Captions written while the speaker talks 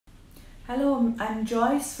Hello, I'm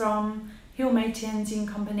Joyce from Humic Tianjin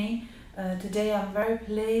Company. Today I'm very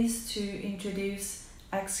pleased to introduce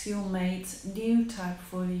Exhumate's new type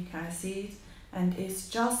Fulvic Acid, and it's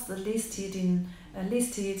just listed in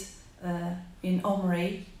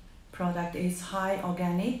OMRI. Product is high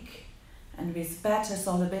organic and with better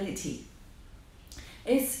solubility.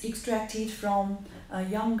 It's extracted from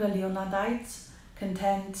younger Leonardite,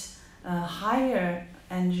 contains higher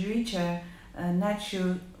and richer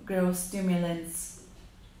natural growth stimulants.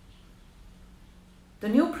 The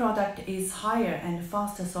new product is higher and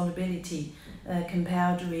faster solubility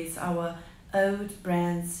compared with our old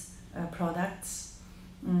brand's products,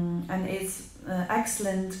 and it's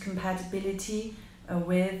excellent compatibility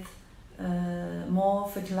with more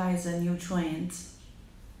fertilizer nutrients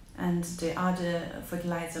and the other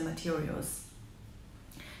fertilizer materials.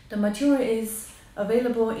 The material is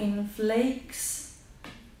available in flakes,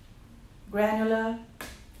 granular,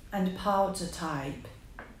 and powder type,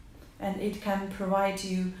 and it can provide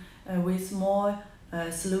you with more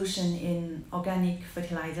solution in organic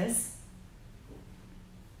fertilizers.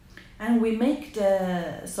 And we make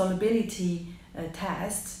the solubility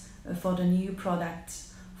test for the new product.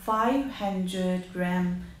 500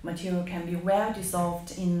 gram material can be well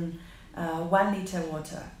dissolved in 1 liter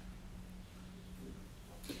water,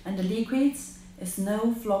 and the liquids is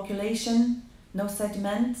no flocculation, no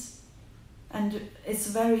sediment, and it's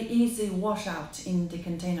very easy wash out in the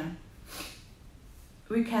container.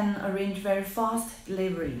 We can arrange very fast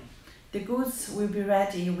delivery. The goods will be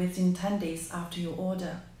ready within 10 days after your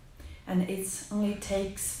order, and it only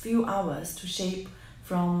takes few hours to ship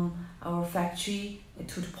from our factory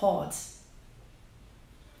to the port.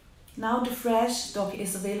 Now the fresh stock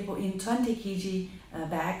is available in 20 kg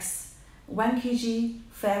bags, 1 kg,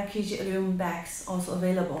 5 kg aluminum bags also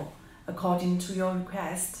available according to your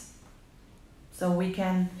request. So we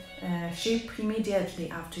can ship immediately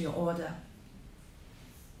after your order.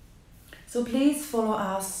 So please follow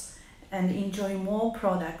us and enjoy more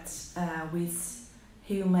products with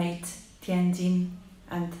Humic Tianjin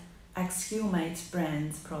and Exhumate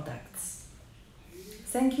brands products.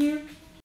 Thank you.